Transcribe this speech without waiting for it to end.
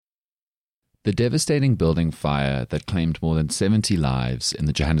The devastating building fire that claimed more than 70 lives in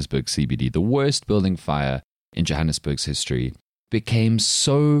the Johannesburg CBD, the worst building fire in Johannesburg's history, became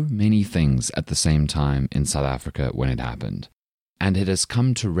so many things at the same time in South Africa when it happened. And it has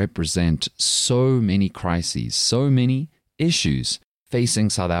come to represent so many crises, so many issues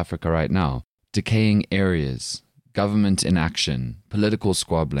facing South Africa right now. Decaying areas, government inaction, political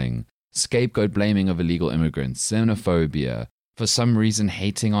squabbling, scapegoat blaming of illegal immigrants, xenophobia, for some reason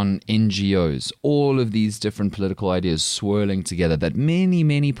hating on NGOs, all of these different political ideas swirling together that many,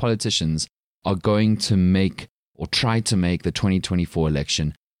 many politicians are going to make or try to make the 2024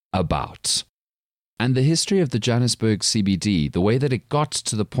 election about. And the history of the Johannesburg CBD, the way that it got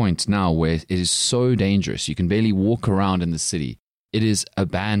to the point now where it is so dangerous, you can barely walk around in the city. It is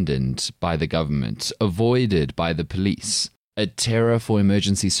abandoned by the government, avoided by the police, a terror for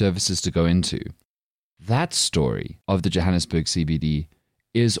emergency services to go into. That story of the Johannesburg CBD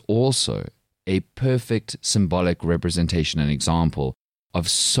is also a perfect symbolic representation and example of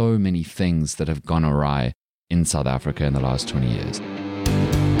so many things that have gone awry in South Africa in the last 20 years.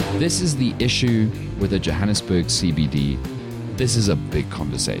 This is the issue with the Johannesburg CBD. This is a big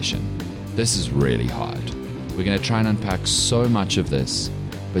conversation. This is really hard. We're going to try and unpack so much of this,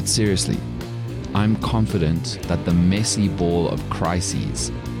 but seriously, I'm confident that the messy ball of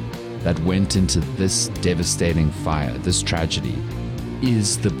crises that went into this devastating fire, this tragedy,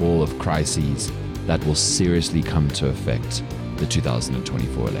 is the ball of crises that will seriously come to affect the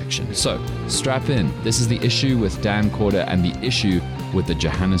 2024 election. So, strap in. This is the issue with Dan Corder and the issue with the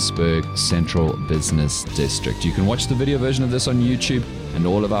Johannesburg Central Business District. You can watch the video version of this on YouTube and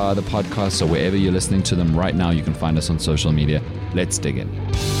all of our other podcasts, or wherever you're listening to them right now. You can find us on social media. Let's dig in.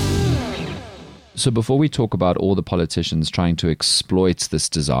 So before we talk about all the politicians trying to exploit this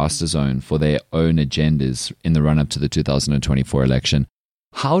disaster zone for their own agendas in the run-up to the 2024 election,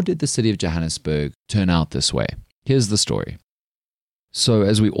 how did the city of Johannesburg turn out this way? Here's the story. So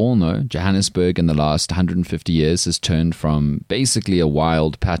as we all know, Johannesburg in the last 150 years has turned from basically a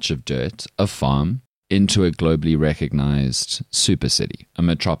wild patch of dirt, a farm, into a globally recognized super city, a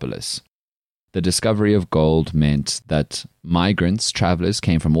metropolis. The discovery of gold meant that migrants, travelers,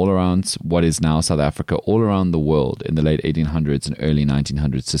 came from all around what is now South Africa, all around the world in the late 1800s and early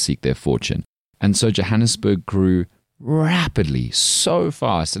 1900s to seek their fortune. And so Johannesburg grew rapidly, so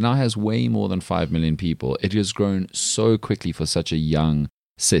fast, and now has way more than 5 million people. It has grown so quickly for such a young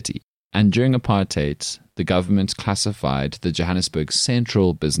city. And during apartheid, the government classified the Johannesburg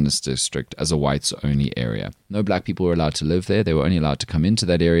Central Business District as a whites-only area. No black people were allowed to live there. They were only allowed to come into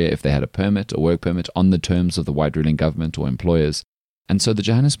that area if they had a permit, a work permit, on the terms of the white ruling government or employers. And so the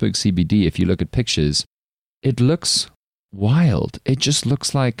Johannesburg CBD, if you look at pictures, it looks wild. It just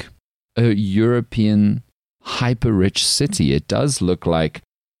looks like a European hyper-rich city. It does look like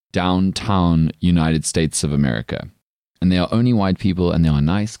downtown United States of America. And there are only white people, and there are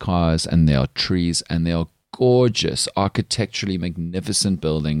nice cars, and there are trees, and there are gorgeous, architecturally magnificent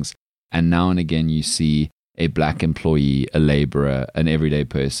buildings. And now and again you see a black employee, a laborer, an everyday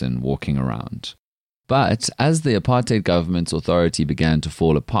person walking around. But as the apartheid government's authority began to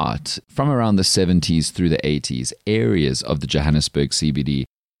fall apart, from around the 70s through the 80s, areas of the Johannesburg CBD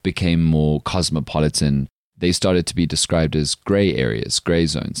became more cosmopolitan. They started to be described as grey areas, grey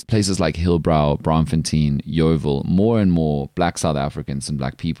zones. Places like Hillbrow, Braamfontein, Yeovil, more and more black South Africans and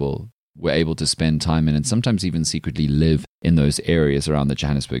black people were able to spend time in and sometimes even secretly live in those areas around the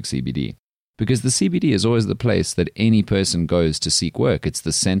Johannesburg CBD. Because the CBD is always the place that any person goes to seek work. It's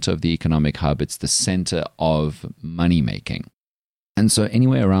the center of the economic hub. It's the center of money making. And so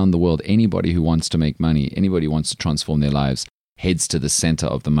anywhere around the world, anybody who wants to make money, anybody who wants to transform their lives, heads to the center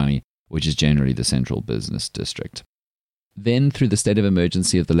of the money, which is generally the Central Business District. Then, through the state of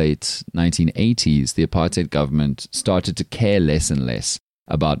emergency of the late 1980s, the apartheid government started to care less and less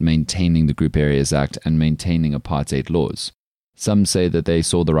about maintaining the Group Areas Act and maintaining apartheid laws. Some say that they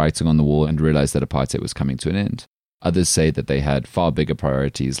saw the writing on the wall and realized that apartheid was coming to an end. Others say that they had far bigger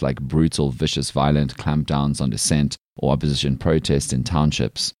priorities like brutal, vicious, violent clampdowns on dissent or opposition protest in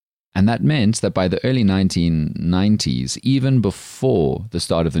townships. And that meant that by the early 1990s, even before the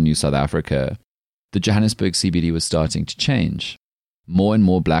start of the new South Africa, the Johannesburg CBD was starting to change. More and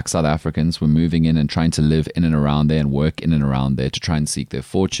more black South Africans were moving in and trying to live in and around there and work in and around there to try and seek their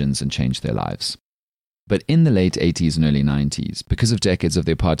fortunes and change their lives. But in the late 80s and early 90s, because of decades of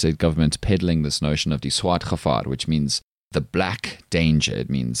the apartheid government peddling this notion of die swart gevaar, which means the black danger, it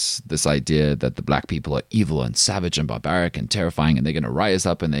means this idea that the black people are evil and savage and barbaric and terrifying, and they're going to rise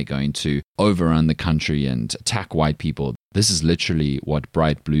up and they're going to overrun the country and attack white people. This is literally what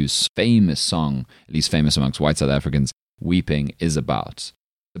Bright Blue's famous song, at least famous amongst white South Africans, Weeping, is about.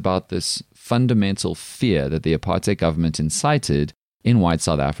 about this fundamental fear that the apartheid government incited in white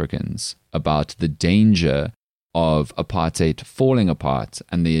South Africans about the danger of apartheid falling apart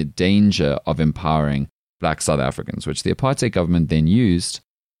and the danger of empowering black South Africans, which the apartheid government then used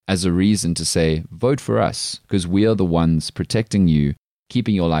as a reason to say, vote for us, because we are the ones protecting you,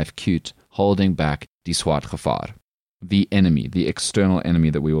 keeping your life cute, holding back die swart gevaar, the enemy, the external enemy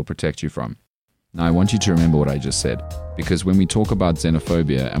that we will protect you from. Now, I want you to remember what I just said, because when we talk about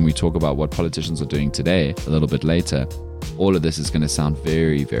xenophobia and we talk about what politicians are doing today, a little bit later, all of this is going to sound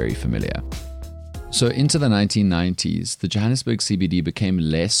very, very familiar. So into the 1990s, the Johannesburg CBD became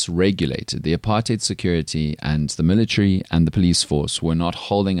less regulated. The apartheid security and the military and the police force were not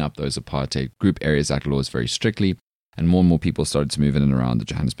holding up those Apartheid Group Areas Act laws very strictly, and more people started to move in and around the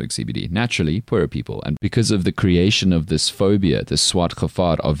Johannesburg CBD. Naturally, poorer people. And because of the creation of this phobia, this swart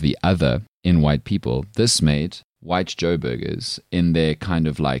gevaar of the other in white people, this made white Joburgers in their kind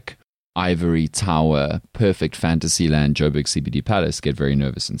of like ivory tower, perfect fantasy land Joburg CBD palace get very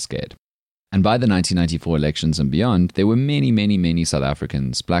nervous and scared. And by the 1994 elections and beyond, there were many South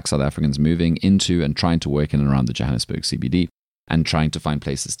Africans, black South Africans, moving into and trying to work in and around the Johannesburg CBD and trying to find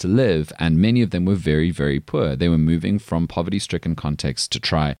places to live. And many of them were very, very poor. They were moving from poverty-stricken contexts to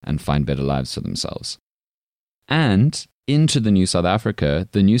try and find better lives for themselves. And into the New South Africa,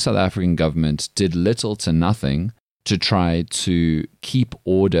 the New South African government did little to nothing to try to keep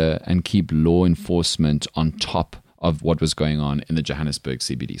order and keep law enforcement on top of what was going on in the Johannesburg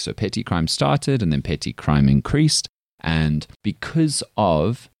CBD. So petty crime started and then petty crime increased. And because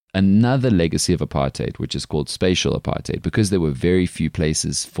of another legacy of apartheid, which is called spatial apartheid, because there were very few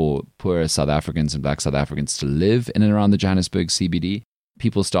places for poorer South Africans and black South Africans to live in and around the Johannesburg CBD,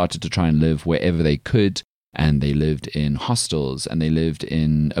 people started to try and live wherever they could. And they lived in hostels and they lived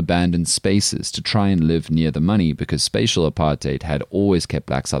in abandoned spaces to try and live near the money, because spatial apartheid had always kept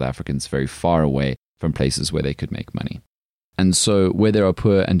black South Africans very far away from places where they could make money. And so where there are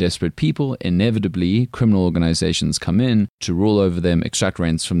poor and desperate people, inevitably criminal organizations come in to rule over them, extract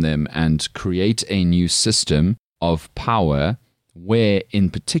rents from them, and create a new system of power where,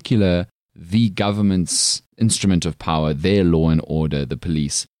 in particular, the government's instrument of power, their law and order, the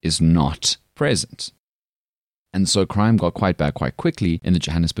police, is not present. And so crime got quite bad quite quickly in the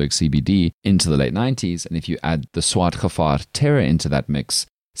Johannesburg CBD into the late 90s. And if you add the swart gevaar terror into that mix,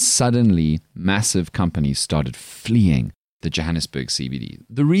 suddenly massive companies started fleeing the Johannesburg CBD.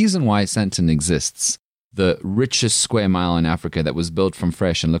 The reason why Sandton exists, the richest square mile in Africa that was built from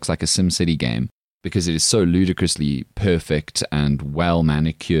fresh and looks like a SimCity game, because it is so ludicrously perfect and well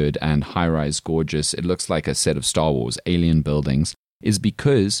manicured and high-rise gorgeous, it looks like a set of Star Wars alien buildings, is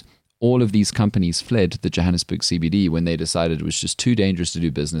because all of these companies fled the Johannesburg CBD when they decided it was just too dangerous to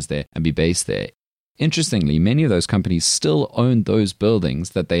do business there and be based there. Interestingly, many of those companies still owned those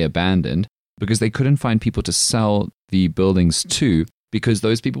buildings that they abandoned because they couldn't find people to sell the buildings to, because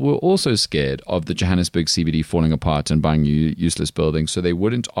those people were also scared of the Johannesburg CBD falling apart and buying useless buildings, so they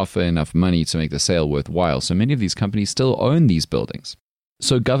wouldn't offer enough money to make the sale worthwhile. So many of these companies still own these buildings.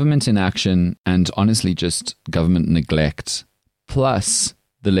 So government inaction and honestly just government neglect, plus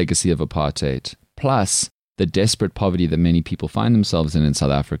the legacy of apartheid, plus the desperate poverty that many people find themselves in South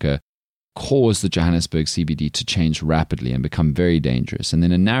Africa, caused the Johannesburg CBD to change rapidly and become very dangerous. And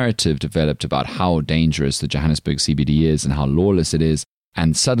then a narrative developed about how dangerous the Johannesburg CBD is and how lawless it is.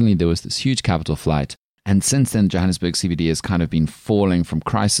 And suddenly there was this huge capital flight. And since then, Johannesburg CBD has kind of been falling from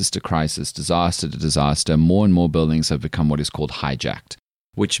crisis to crisis, disaster to disaster. More and more buildings have become what is called hijacked,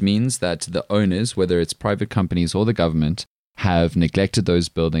 which means that the owners, whether it's private companies or the government, have neglected those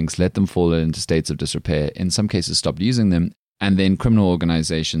buildings, let them fall into states of disrepair, in some cases stopped using them, and then criminal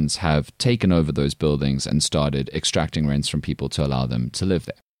organizations have taken over those buildings and started extracting rents from people to allow them to live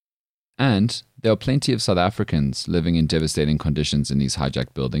there. And there are plenty of South Africans living in devastating conditions in these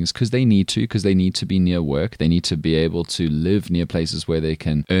hijacked buildings because they need to be near work, they need to be able to live near places where they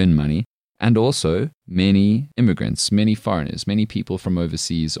can earn money. And also many immigrants, many foreigners, many people from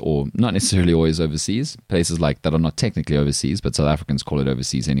overseas, or not necessarily always overseas, places like that are not technically overseas, but South Africans call it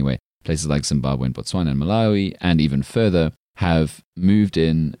overseas anyway, places like Zimbabwe and Botswana and Malawi, and even further, have moved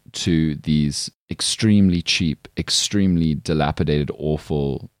in to these extremely cheap, extremely dilapidated,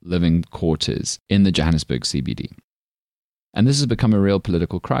 awful living quarters in the Johannesburg CBD. And this has become a real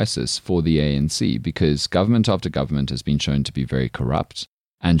political crisis for the ANC because government after government has been shown to be very corrupt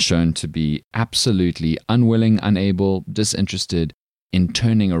and shown to be absolutely unwilling, unable, disinterested in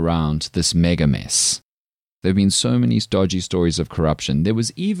turning around this mega mess. There have been so many dodgy stories of corruption. There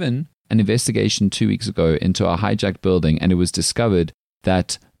was even an investigation 2 weeks ago into a hijacked building, and it was discovered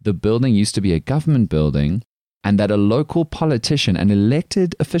that the building used to be a government building, and that a local politician, an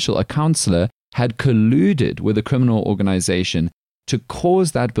elected official, a councillor, had colluded with a criminal organization to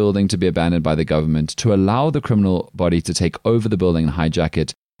cause that building to be abandoned by the government, to allow the criminal body to take over the building and hijack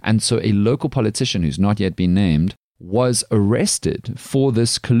it. And so a local politician who's not yet been named was arrested for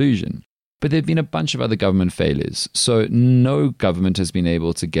this collusion. But there have been a bunch of other government failures. So no government has been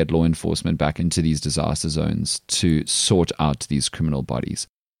able to get law enforcement back into these disaster zones to sort out these criminal bodies.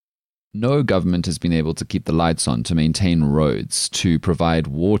 No government has been able to keep the lights on, to maintain roads, to provide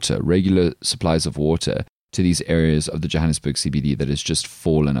water, regular supplies of water to these areas of the Johannesburg CBD that has just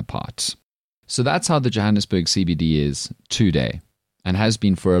fallen apart. So that's how the Johannesburg CBD is today, and has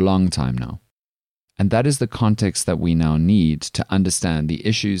been for a long time now. And that is the context that we now need to understand the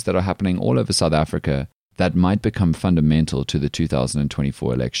issues that are happening all over South Africa that might become fundamental to the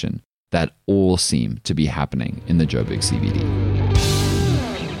 2024 election, that all seem to be happening in the Joburg CBD.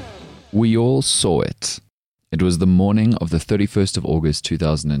 We all saw it. It was the morning of the 31st of August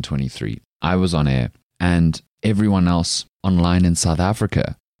 2023. I was on air, and everyone else online in South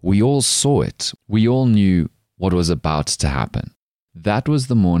Africa, we all saw it. We all knew what was about to happen. That was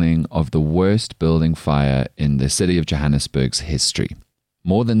the morning of the worst building fire in the city of Johannesburg's history.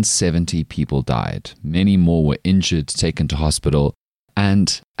 More than 70 people died. Many more were injured, taken to hospital.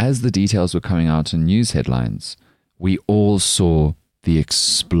 And as the details were coming out in news headlines, we all saw the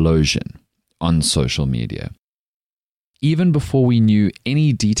explosion on social media. Even before we knew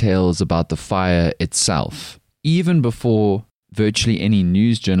any details about the fire itself, even before virtually any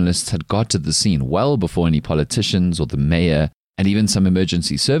news journalists had got to the scene, well before any politicians or the mayor and even some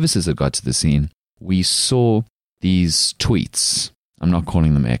emergency services had got to the scene, we saw these tweets. I'm not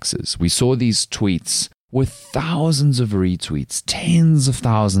calling them X's. We saw these tweets with thousands of retweets, tens of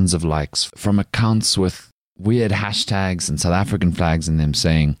thousands of likes from accounts with weird hashtags and South African flags in them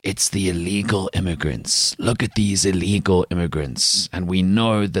saying, "It's the illegal immigrants. Look at these illegal immigrants. And we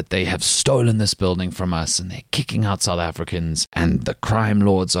know that they have stolen this building from us and they're kicking out South Africans and the crime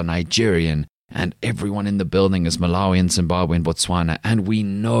lords are Nigerian and everyone in the building is Malawian, Zimbabwean, Botswana, and we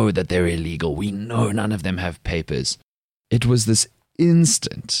know that they're illegal. We know none of them have papers." It was this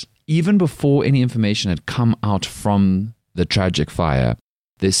instant, even before any information had come out from the tragic fire,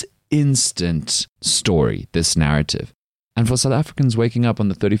 this instant story, this narrative. And for South Africans waking up on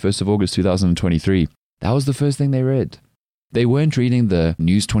the 31st of August 2023, that was the first thing they read. They weren't reading the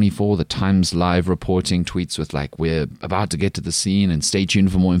News 24, the Times Live reporting tweets with like, "We're about to get to the scene and stay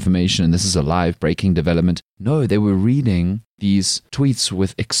tuned for more information and this is a live breaking development." No, they were reading these tweets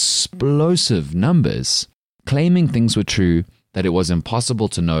with explosive numbers, claiming things were true that it was impossible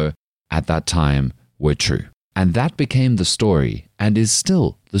to know at that time were true. And that became the story, and is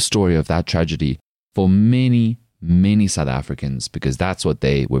still the story of that tragedy for many, many South Africans, because that's what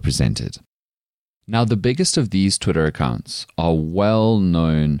they were presented. Now, the biggest of these Twitter accounts are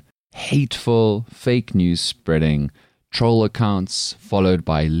well-known, hateful, fake news spreading troll accounts, followed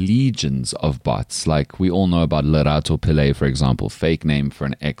by legions of bots. Like we all know about Lerato Pillay, for example, fake name for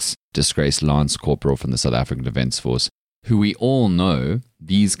an ex-disgraced Lance Corporal from the South African Defence Force, who we all know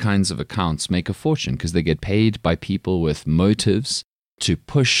these kinds of accounts make a fortune because they get paid by people with motives to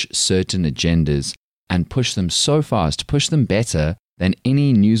push certain agendas and push them so fast, push them better than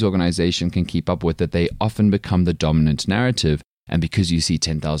any news organization can keep up with, that they often become the dominant narrative. And because you see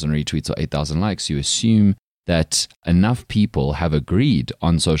 10,000 retweets or 8,000 likes, you assume that enough people have agreed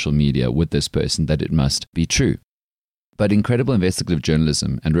on social media with this person that it must be true. But incredible investigative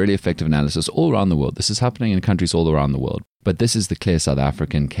journalism and really effective analysis all around the world, this is happening in countries all around the world, but this is the clear South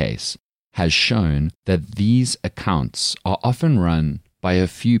African case, has shown that these accounts are often run by a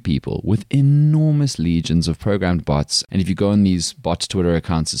few people with enormous legions of programmed bots. And if you go on these bot Twitter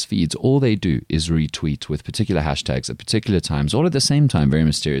accounts' feeds, all they do is retweet with particular hashtags at particular times, all at the same time, very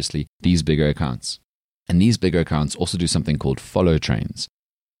mysteriously, these bigger accounts. And these bigger accounts also do something called follow trains.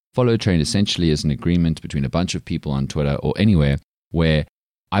 Follow train essentially is an agreement between a bunch of people on Twitter or anywhere where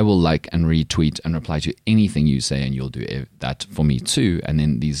I will like and retweet and reply to anything you say, and you'll do that for me too. And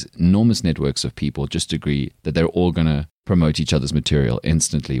then these enormous networks of people just agree that they're all going to promote each other's material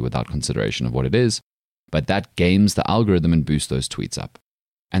instantly without consideration of what it is. But that games the algorithm and boosts those tweets up.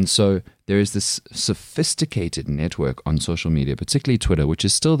 And so there is this sophisticated network on social media, particularly Twitter, which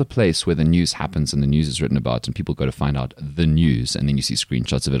is still the place where the news happens and the news is written about and people go to find out the news, and then you see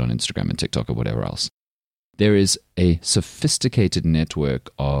screenshots of it on Instagram and TikTok or whatever else. There is a sophisticated network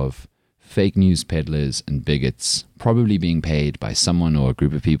of fake news peddlers and bigots, probably being paid by someone or a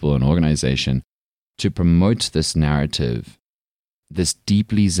group of people or an organization to promote this narrative, this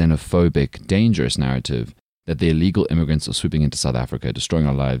deeply xenophobic, dangerous narrative that the illegal immigrants are swooping into South Africa, destroying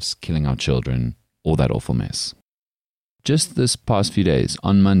our lives, killing our children, all that awful mess. Just this past few days,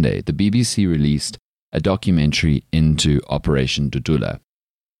 on Monday, the BBC released a documentary into Operation Dudula.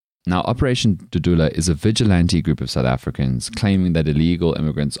 Now, Operation Dudula is a vigilante group of South Africans claiming that illegal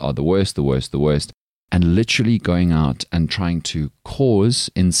immigrants are the worst, and literally going out and trying to cause,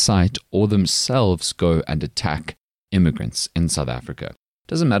 incite, or themselves go and attack immigrants in South Africa.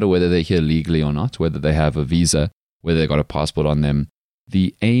 Doesn't matter whether they're here legally or not, whether they have a visa, whether they've got a passport on them.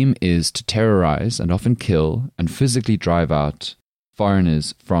 The aim is to terrorize and often kill and physically drive out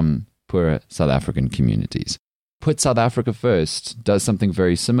foreigners from poorer South African communities. Put South Africa First does something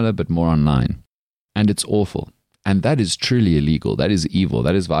very similar but more online. And it's awful. And that is truly illegal. That is evil.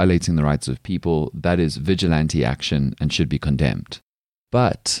 That is violating the rights of people. That is vigilante action and should be condemned.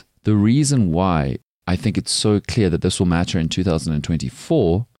 But the reason why I think it's so clear that this will matter in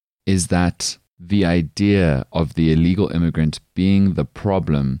 2024 is that the idea of the illegal immigrant being the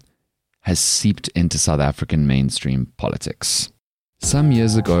problem has seeped into South African mainstream politics. Some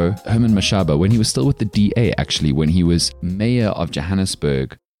years ago, Herman Mashaba, when he was still with the DA actually, when he was mayor of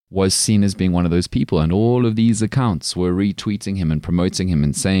Johannesburg, was seen as being one of those people, and all of these accounts were retweeting him and promoting him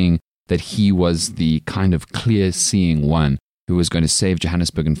and saying that he was the kind of clear-seeing one who was going to save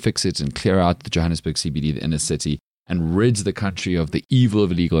Johannesburg and fix it and clear out the Johannesburg CBD, the inner city, and rid the country of the evil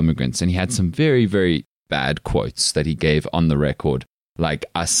of illegal immigrants. And he had some very, very bad quotes that he gave on the record, like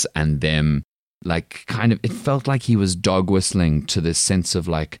us and them, like kind of, it felt like he was dog whistling to this sense of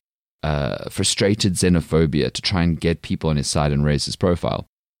like frustrated xenophobia to try and get people on his side and raise his profile.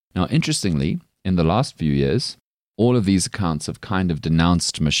 Now, interestingly, in the last few years, all of these accounts have kind of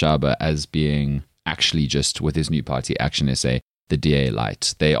denounced Mashaba as being actually just, with his new party, Action SA, the DA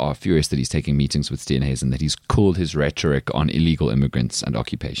light. They are furious that he's taking meetings with Steenhuisen and that he's cooled his rhetoric on illegal immigrants and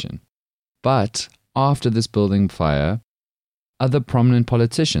occupation. But after this building fire, other prominent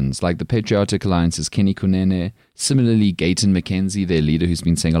politicians like the Patriotic Alliance's Kenny Kunene, similarly Gayton McKenzie, their leader who's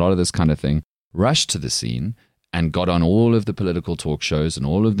been saying a lot of this kind of thing, rushed to the scene and got on all of the political talk shows and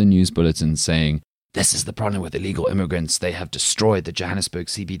all of the news bulletins saying, this is the problem with illegal immigrants. They have destroyed the Johannesburg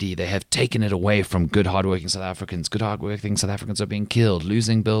CBD. They have taken it away from good, hardworking South Africans. Good, hardworking South Africans are being killed,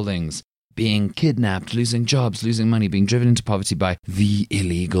 losing buildings, being kidnapped, losing jobs, losing money, being driven into poverty by the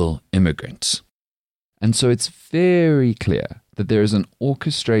illegal immigrant. And so it's very clear that there is an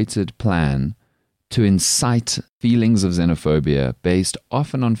orchestrated plan to incite feelings of xenophobia based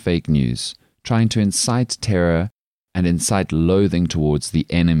often on fake news, trying to incite terror and incite loathing towards the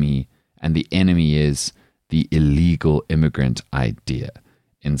enemy, and the enemy is the illegal immigrant idea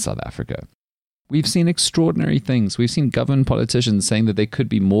in South Africa. We've seen extraordinary things. We've seen government politicians saying that there could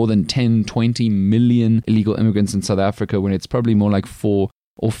be more than 10, 20 million illegal immigrants in South Africa when it's probably more like 4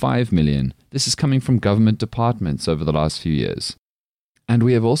 or 5 million. This is coming from government departments over the last few years. And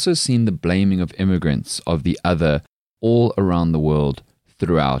we have also seen the blaming of immigrants of the other all around the world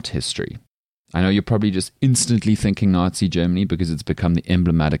throughout history. I know you're probably just instantly thinking Nazi Germany because it's become the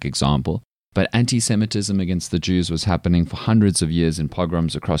emblematic example, but anti-Semitism against the Jews was happening for hundreds of years in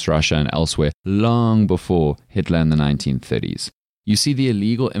pogroms across Russia and elsewhere long before Hitler in the 1930s. You see the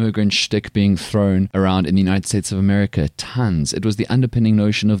illegal immigrant shtick being thrown around in the United States of America, tons. It was the underpinning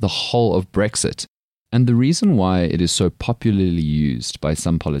notion of the whole of Brexit. And the reason why it is so popularly used by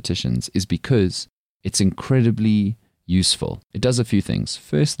some politicians is because it's incredibly useful. It does a few things.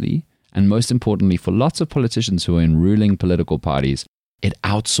 Firstly, and most importantly for lots of politicians who are in ruling political parties, it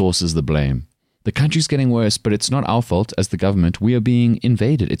outsources the blame. The country's getting worse, but it's not our fault as the government. We are being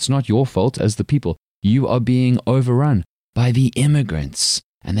invaded. It's not your fault as the people. You are being overrun by the immigrants.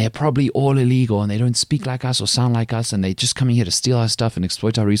 And they're probably all illegal and they don't speak like us or sound like us and they're just coming here to steal our stuff and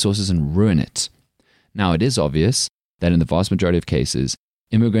exploit our resources and ruin it. Now, it is obvious that in the vast majority of cases,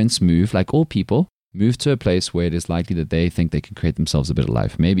 immigrants move, like all people, move to a place where it is likely that they think they can create themselves a better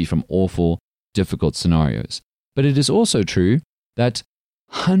life, maybe from awful, difficult scenarios. But it is also true that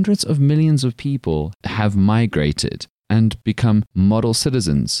hundreds of millions of people have migrated and become model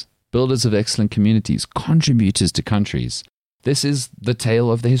citizens, builders of excellent communities, contributors to countries. This is the tale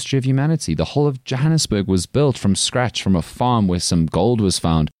of the history of humanity. The whole of Johannesburg was built from scratch, from a farm where some gold was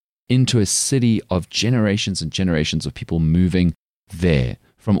found, into a city of generations and generations of people moving there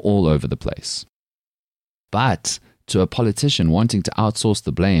from all over the place. But to a politician wanting to outsource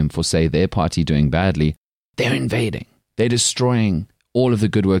the blame for, say, their party doing badly, they're invading. They're destroying all of the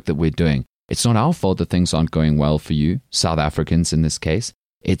good work that we're doing. It's not our fault that things aren't going well for you, South Africans in this case.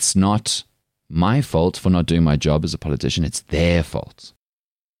 It's not my fault for not doing my job as a politician. It's their fault.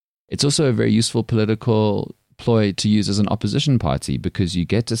 It's also a very useful political ploy to use as an opposition party because you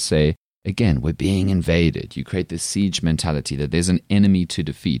get to say, Again, we're being invaded. You create this siege mentality that there's an enemy to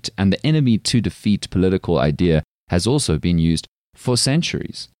defeat. And the enemy to defeat political idea has also been used for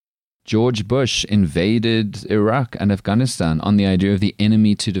centuries. George Bush invaded Iraq and Afghanistan on the idea of the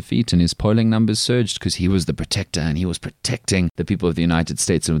enemy to defeat, and his polling numbers surged because he was the protector and he was protecting the people of the United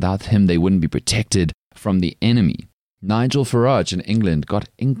States, and without him they wouldn't be protected from the enemy. Nigel Farage in England got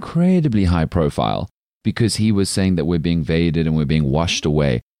incredibly high profile because he was saying that we're being invaded and we're being washed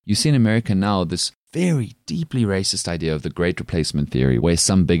away. You see in America now this very deeply racist idea of the Great Replacement theory, where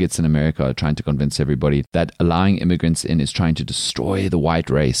some bigots in America are trying to convince everybody that allowing immigrants in is trying to destroy the white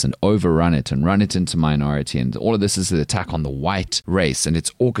race and overrun it and run it into minority. And all of this is an attack on the white race, and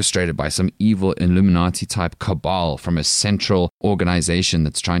it's orchestrated by some evil Illuminati-type cabal from a central organization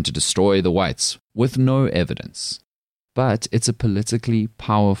that's trying to destroy the whites with no evidence. But it's a politically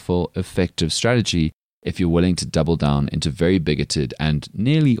powerful, effective strategy if you're willing to double down into very bigoted and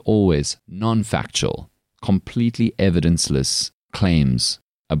nearly always non-factual, completely evidenceless claims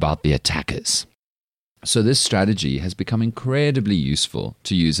about the attackers. So this strategy has become incredibly useful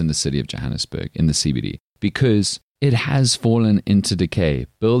to use in the city of Johannesburg, in the CBD, because it has fallen into decay.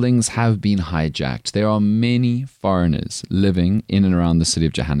 Buildings have been hijacked. There are many foreigners living in and around the city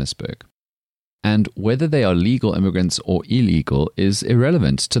of Johannesburg. And whether they are legal immigrants or illegal is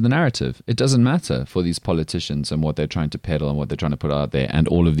irrelevant to the narrative. It doesn't matter for these politicians and what they're trying to peddle and what they're trying to put out there, and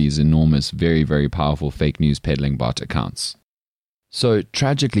all of these enormous, very, very powerful fake news peddling bot accounts. So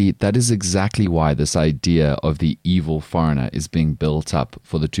tragically, that is exactly why this idea of the evil foreigner is being built up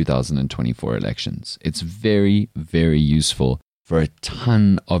for the 2024 elections. It's very, very useful for a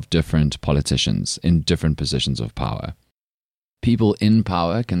ton of different politicians in different positions of power. People in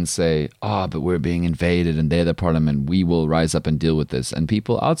power can say, but we're being invaded and they're the problem and we will rise up and deal with this. And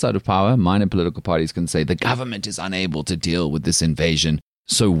people outside of power, minor political parties, can say the government is unable to deal with this invasion,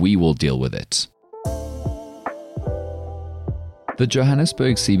 so we will deal with it. The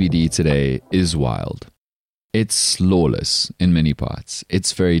Johannesburg CBD today is wild. It's lawless in many parts.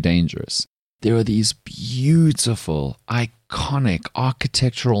 It's very dangerous. There are these beautiful, iconic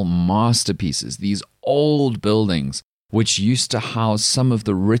architectural masterpieces, these old buildings, which used to house some of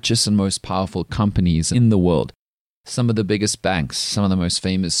the richest and most powerful companies in the world, some of the biggest banks, some of the most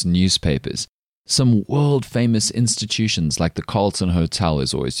famous newspapers, some world-famous institutions like the Carlton Hotel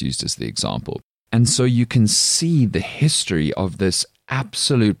is always used as the example. And so you can see the history of this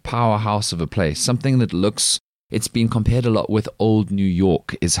absolute powerhouse of a place, something that it's been compared a lot with old New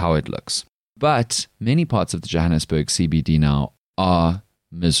York is how it looks. But many parts of the Johannesburg CBD now are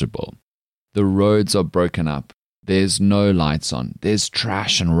miserable. The roads are broken up. There's no lights on. There's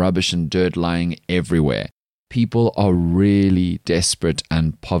trash and rubbish and dirt lying everywhere. People are really desperate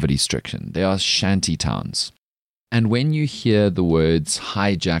and poverty-stricken. They are shanty towns. And when you hear the words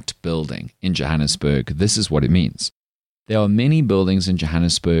hijacked building in Johannesburg, this is what it means. There are many buildings in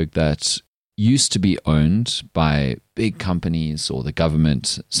Johannesburg that used to be owned by big companies or the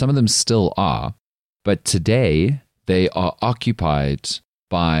government. Some of them still are, but today they are occupied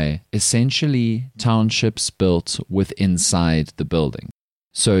by essentially townships built inside the building.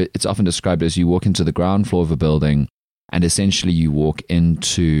 So it's often described as you walk into the ground floor of a building and essentially you walk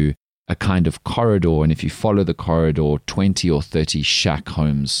into a kind of corridor, and if you follow the corridor, 20 or 30 shack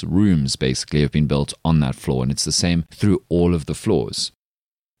homes, rooms basically, have been built on that floor, and it's the same through all of the floors.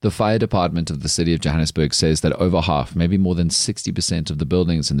 The fire department of the city of Johannesburg says that over half, maybe more than 60% of the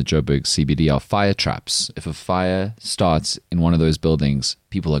buildings in the Joburg CBD are fire traps. If a fire starts in one of those buildings,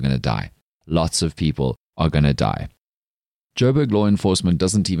 people are going to die. Lots of people are going to die. Joburg law enforcement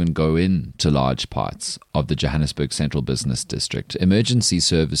doesn't even go into large parts of the Johannesburg Central Business District. Emergency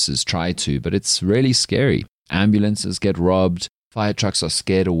services try to, but it's really scary. Ambulances get robbed, fire trucks are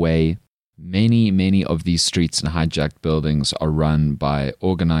scared away. Many of these streets and hijacked buildings are run by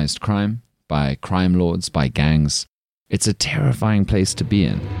organized crime, by crime lords, by gangs. It's a terrifying place to be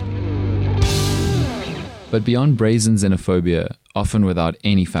in. But beyond brazen xenophobia, often without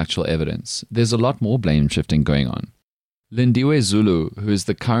any factual evidence, there's a lot more blame shifting going on. Lindiwe Zulu, who is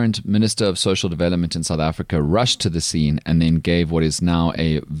the current Minister of Social Development in South Africa, rushed to the scene and then gave what is now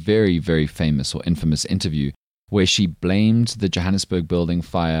a very, very famous or infamous interview where she blamed the Johannesburg building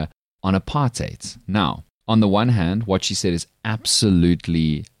fire on apartheid. Now, on the one hand, what she said is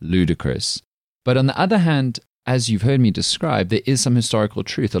absolutely ludicrous. But on the other hand, as you've heard me describe, there is some historical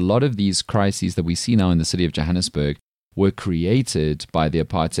truth. A lot of these crises that we see now in the city of Johannesburg were created by the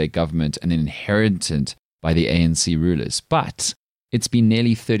apartheid government and then inherited by the ANC rulers. But it's been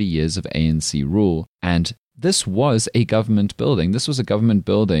nearly 30 years of ANC rule, and this was a government building. This was a government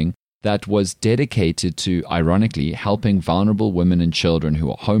building that was dedicated to, ironically, helping vulnerable women and children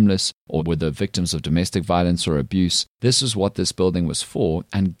who are homeless or were the victims of domestic violence or abuse. This is what this building was for,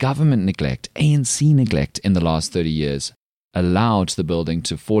 and government neglect, ANC neglect in the last 30 years, allowed the building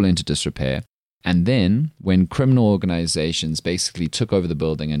to fall into disrepair. And then, when criminal organizations basically took over the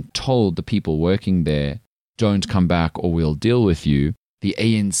building and told the people working there, don't come back or we'll deal with you, the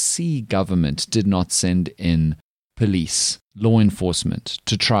ANC government did not send in police, law enforcement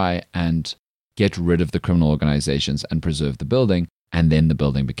to try and get rid of the criminal organizations and preserve the building, and then the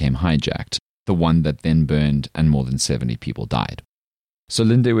building became hijacked, the one that then burned and more than 70 people died. So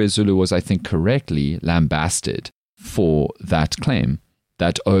Lindiwe Zulu was, I think, correctly lambasted for that claim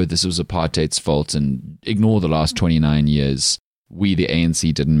that, oh, this was apartheid's fault and ignore the last 29 years, we, the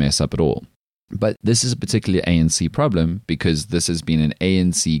ANC, didn't mess up at all. But this is a particularly ANC problem because this has been an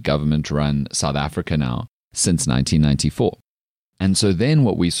ANC government-run South Africa now since 1994. And so then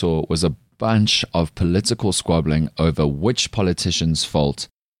what we saw was a bunch of political squabbling over which politician's fault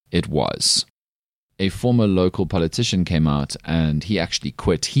it was. A former local politician came out and he actually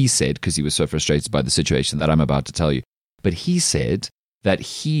quit, he said, because he was so frustrated by the situation that I'm about to tell you. But he said that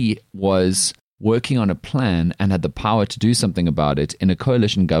he was working on a plan and had the power to do something about it in a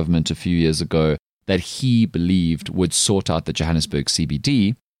coalition government a few years ago that he believed would sort out the Johannesburg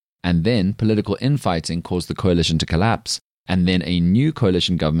CBD. And then political infighting caused the coalition to collapse. And then a new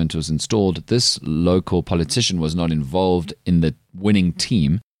coalition government was installed. This local politician was not involved in the winning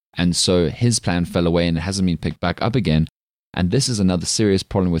team. And so his plan fell away and it hasn't been picked back up again. And this is another serious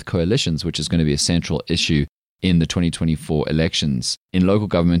problem with coalitions, which is going to be a central issue in the 2024 elections, in local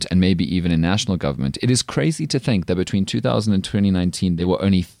government and maybe even in national government. It is crazy to think that between 2000 and 2019, there were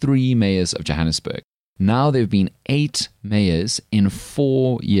only 3 mayors of Johannesburg. Now there have been 8 mayors in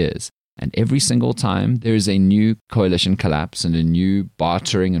 4 years. And every single time there is a new coalition collapse and a new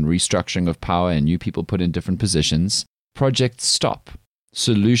bartering and restructuring of power and new people put in different positions, projects stop.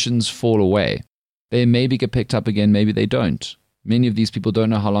 Solutions fall away. They maybe get picked up again, maybe they don't. Many of these people don't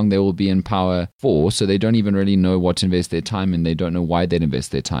know how long they will be in power for, so they don't even really know what to invest their time in. They don't know why they'd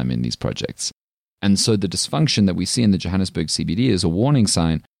invest their time in these projects. And so the dysfunction that we see in the Johannesburg CBD is a warning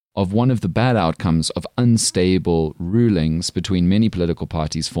sign of one of the bad outcomes of unstable rulings between many political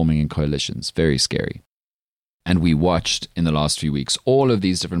parties forming in coalitions. Very scary. And we watched in the last few weeks all of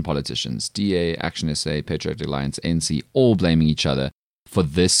these different politicians, DA, Action SA, Patriotic Alliance, ANC, all blaming each other for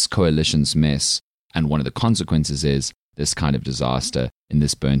this coalition's mess. And one of the consequences is this kind of disaster in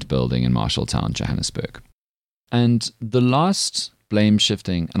this burnt building in Marshalltown, Johannesburg. And the last blame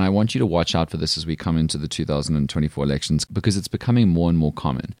shifting, and I want you to watch out for this as we come into the 2024 elections because it's becoming more and more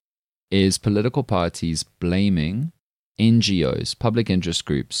common, is political parties blaming NGOs, public interest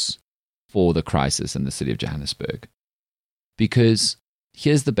groups, for the crisis in the city of Johannesburg. Because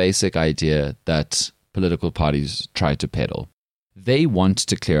here's the basic idea that political parties try to peddle. They want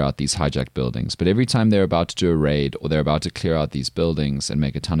to clear out these hijacked buildings, but every time they're about to do a raid or they're about to clear out these buildings and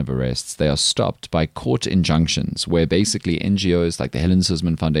make a ton of arrests, they are stopped by court injunctions where basically NGOs like the Helen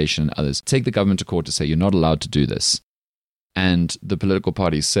Suzman Foundation and others take the government to court to say, you're not allowed to do this. And the political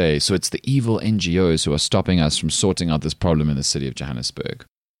parties say, so it's the evil NGOs who are stopping us from sorting out this problem in the city of Johannesburg.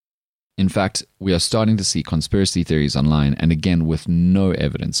 In fact, we are starting to see conspiracy theories online, and again with no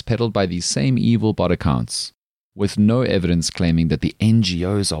evidence, peddled by these same evil bot accounts, with no evidence claiming that the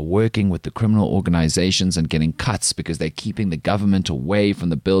NGOs are working with the criminal organizations and getting cuts because they're keeping the government away from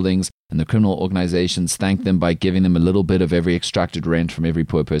the buildings, and the criminal organizations thank them by giving them a little bit of every extracted rent from every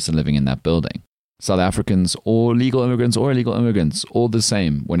poor person living in that building. South Africans or legal immigrants or illegal immigrants, all the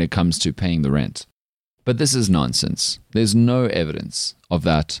same when it comes to paying the rent. But this is nonsense. There's no evidence of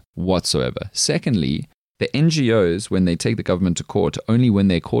that whatsoever. Secondly, the NGOs, when they take the government to court, only win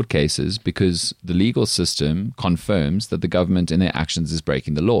their court cases because the legal system confirms that the government in their actions is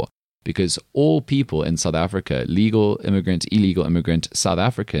breaking the law. Because all people in South Africa, legal immigrant, illegal immigrant, South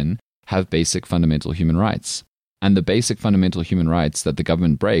African, have basic fundamental human rights. And the basic fundamental human rights that the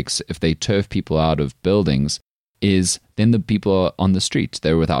government breaks if they turf people out of buildings is then the people are on the street.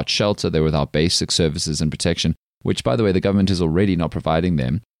 They're without shelter, they're without basic services and protection, which, by the way, the government is already not providing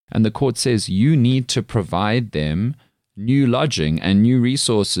them. And the court says you need to provide them new lodging and new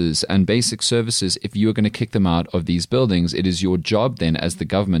resources and basic services if you are going to kick them out of these buildings. It is your job then as the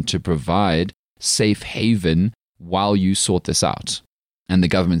government to provide safe haven while you sort this out. And the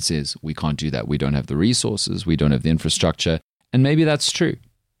government says, we can't do that. We don't have the resources. We don't have the infrastructure. And maybe that's true.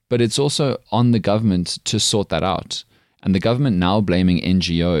 But it's also on the government to sort that out. And the government now blaming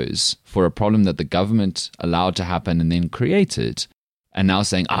NGOs for a problem that the government allowed to happen and then created, and now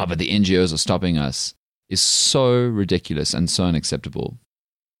saying, but the NGOs are stopping us, is so ridiculous and so unacceptable.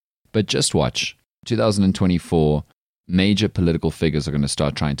 But just watch. 2024, major political figures are going to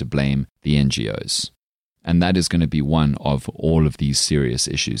start trying to blame the NGOs. And that is going to be one of all of these serious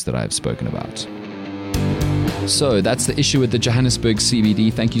issues that I have spoken about. So that's the issue with the Johannesburg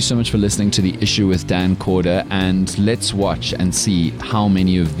CBD. Thank you so much for listening to the issue with Dan Corder, and let's watch and see how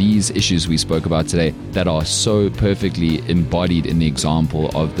many of these issues we spoke about today that are so perfectly embodied in the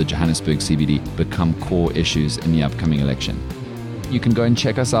example of the Johannesburg CBD become core issues in the upcoming election. You can go and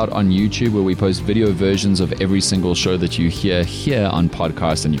check us out on YouTube, where we post video versions of every single show that you hear here on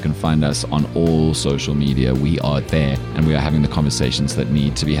podcast, and you can find us on all social media. We are there, and we are having the conversations that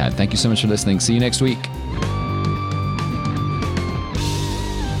need to be had. Thank you so much for listening. See you next week.